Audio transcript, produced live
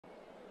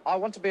I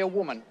want to be a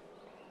woman.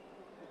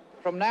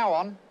 From now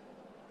on,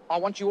 I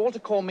want you all to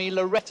call me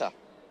Loretta.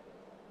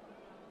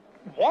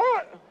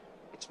 What?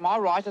 It's my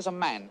right as a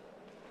man.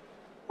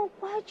 Well,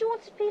 why do you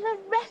want to be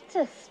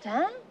Loretta,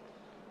 Stan?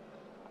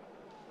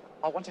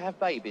 I want to have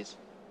babies.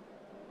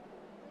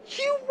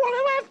 You want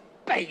to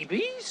have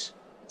babies?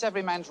 It's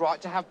every man's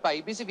right to have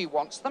babies if he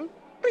wants them.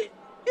 But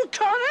you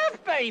can't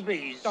have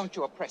babies. Don't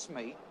you oppress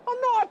me.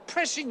 I'm not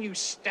oppressing you,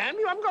 Stan.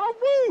 You haven't got a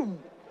womb.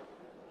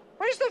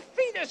 Where's the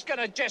fetus going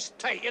to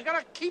gestate? You're going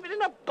to keep it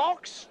in a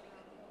box?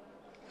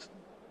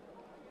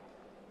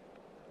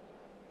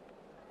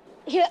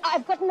 Here,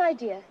 I've got an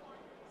idea.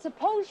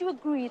 Suppose you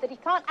agree that he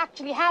can't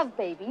actually have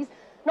babies,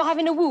 not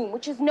having a womb,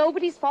 which is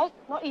nobody's fault,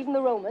 not even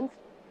the Romans,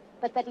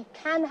 but that he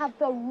can have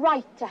the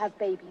right to have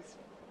babies.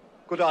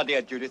 Good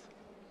idea, Judith.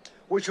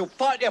 We shall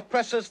fight the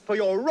oppressors for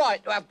your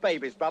right to have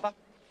babies, brother.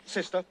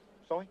 Sister,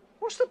 sorry.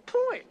 What's the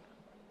point?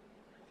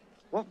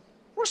 What?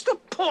 What's the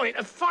point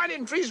of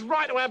fighting for his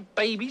right to have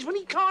babies when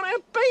he can't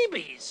have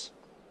babies?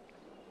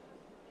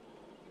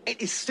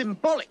 It is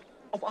symbolic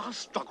of our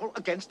struggle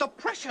against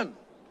oppression.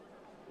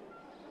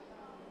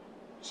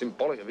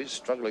 Symbolic of his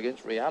struggle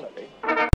against reality.